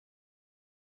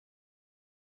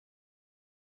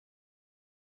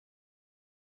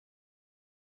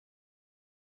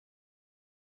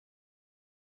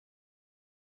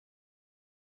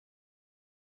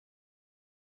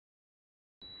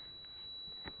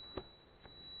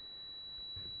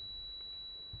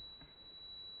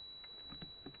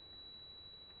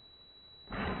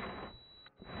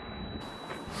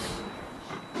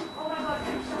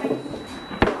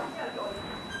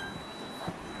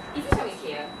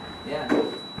Yeah.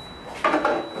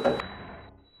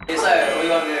 Okay, so we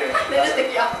want to. Let's just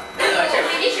take it out. Finish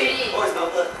already. Oh, it's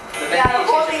melted. The Yeah, the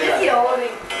whole pancake thing, just is eat the whole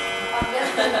thing.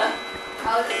 I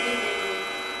was thinking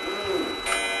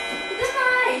It's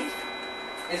nice.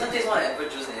 It doesn't taste more like apple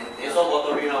juice than anything. It's all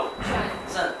watery now.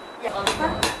 This one. Yeah.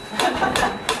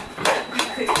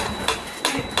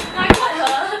 I caught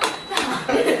her.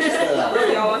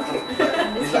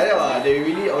 It's like that one. They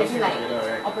really always Actually, like,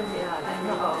 together, right? opposite lah, like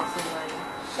not opposite one.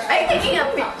 Are you taking a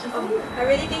picture? I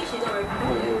really think she's not very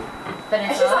pretty.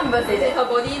 Actually, some people say that. Her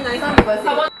body nice. Some people say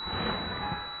that.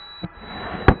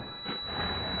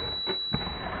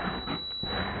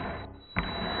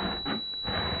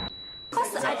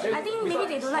 I think maybe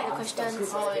they don't like the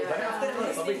questions.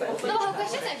 No, her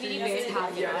questions are really very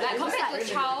tough, you know. Like compared to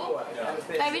Chow,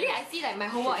 like really I see like my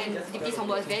homework and Dippy's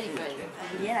homework is very different.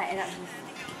 In the end, I end up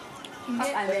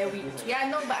because I'm very weak. Yeah,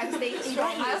 no, but I'm staying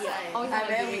strong. I also always I'm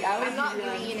very weak. I'm not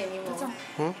giving in anymore.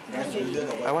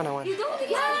 I want. You don't?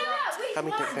 Yeah, wait. Help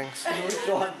me take thanks. Have you? You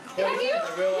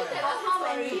tell us how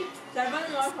many? 7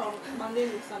 months from Monday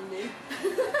to Sunday.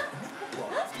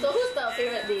 So who's the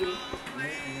favorite day?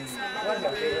 What's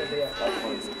your favorite day of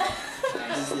college?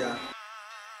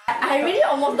 I really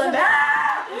almost done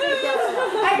that. I really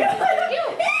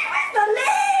where's the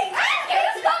leg? Can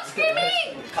you stop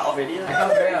screaming? Cut off already. I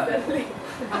can't bear.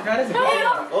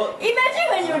 Imagine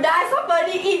when you die,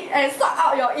 somebody eat and suck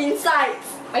out your insides.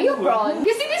 Are you prawn?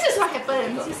 You see, this is what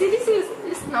happens. You see, this is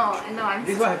no, I'm.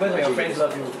 This is what happens when your friends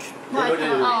love you. No, I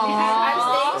cannot. I'm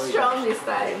staying strong this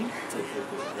time.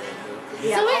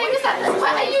 Yeah, So wait, have you started?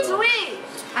 What are you doing?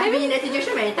 I've been in that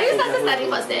situation many Have you times. started studying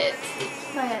for stats?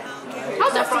 Not yet.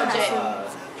 How's your project?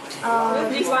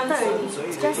 We started already.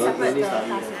 Just separate the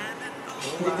classes.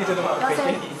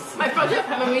 My project,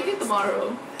 I'm meeting tomorrow.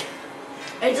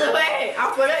 It's a way.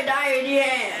 Our product die already.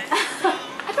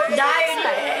 Die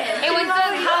already. Hey,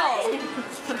 Winston, how? We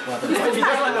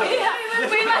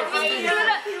must be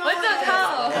included. Winston,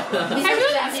 how? I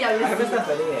haven't started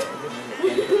studying it.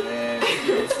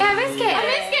 I'm very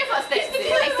scared for stats. It's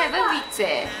taking like 7 weeks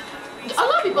eh. A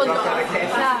lot of people don't.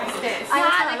 Yeah.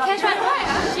 Yeah, the cash one. Why?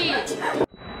 Oh shit.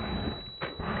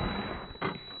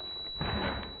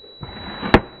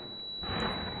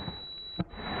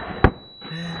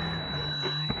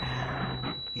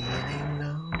 Feeling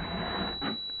low,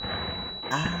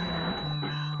 I look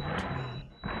around me,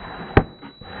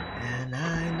 and I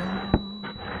know.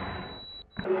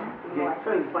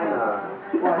 Try to find a.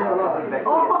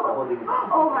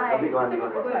 Oh my. A big one. I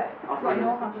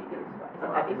know how she is, so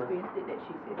I've experienced it that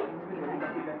she's experienced it.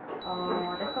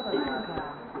 That's because of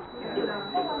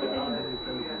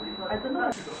I don't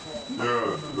know.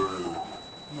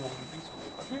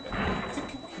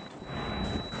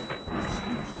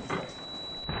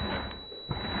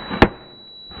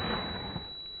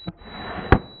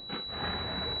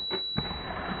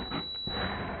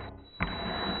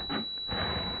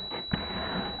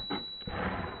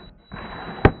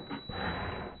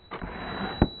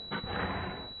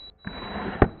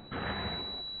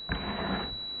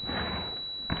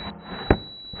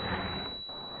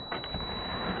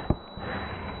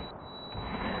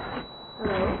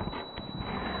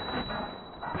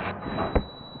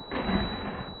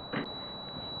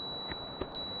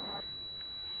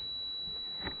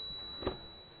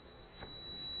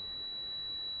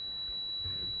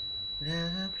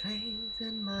 There's a place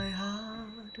in my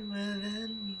heart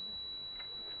within me.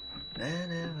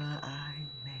 Whenever I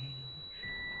may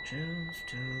choose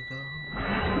to go. I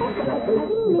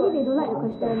think maybe they don't like the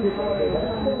questions.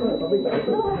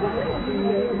 No, her question is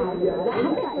really hard. Like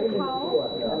compared to Chow,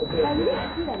 I really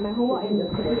see like my homework and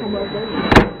Dippy's homework is very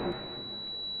different.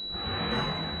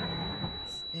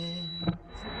 This is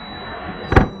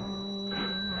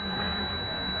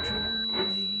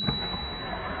truly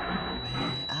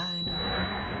where I know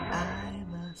I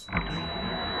must be,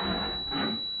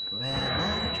 where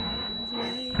my dreams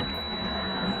wait for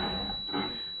me,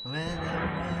 where the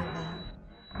river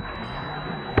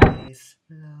always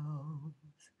flows.